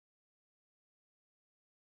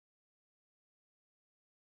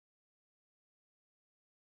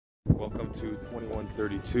Welcome to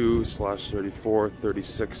 2132/34,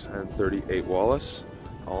 36, and 38 Wallace,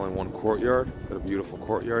 all in one courtyard. Got a beautiful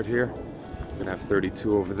courtyard here. We're gonna have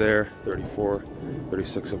 32 over there, 34,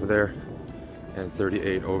 36 over there, and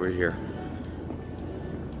 38 over here.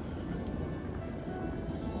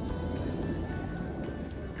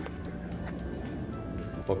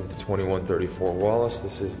 Welcome to 2134 Wallace.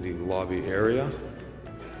 This is the lobby area.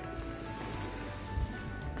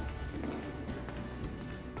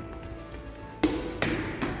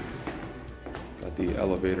 Got the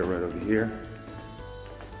elevator right over here,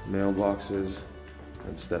 mailboxes,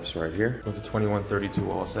 and steps right here. Go to 2132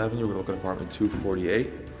 Wallace Avenue. We're gonna look at apartment 248.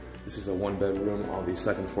 This is a one-bedroom on the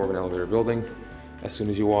second floor of an elevator building. As soon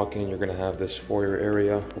as you walk in, you're gonna have this foyer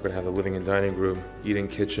area. We're gonna have the living and dining room, eating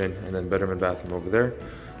kitchen, and then bedroom and bathroom over there.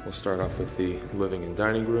 We'll start off with the living and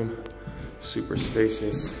dining room. Super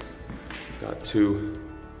spacious. Got two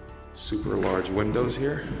super large windows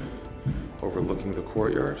here overlooking the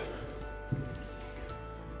courtyard.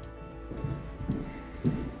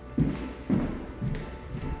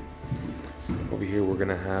 Over here we're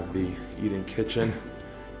gonna have the eating kitchen.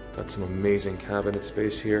 Got some amazing cabinet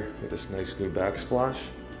space here with this nice new backsplash.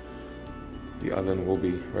 The oven will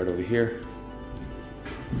be right over here.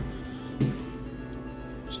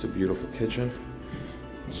 Just a beautiful kitchen.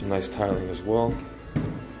 Some nice tiling as well.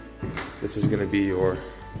 This is gonna be your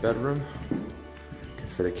bedroom. Can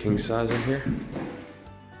fit a king size in here.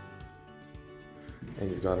 And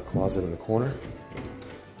you've got a closet in the corner.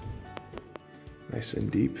 Nice and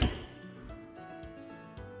deep.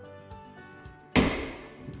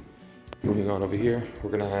 Moving on over here,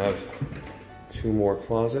 we're gonna have two more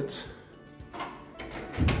closets.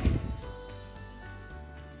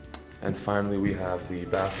 And finally, we have the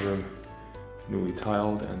bathroom, newly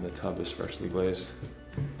tiled, and the tub is freshly glazed.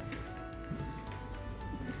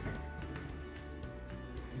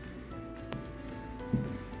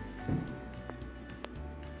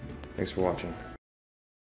 Thanks for watching.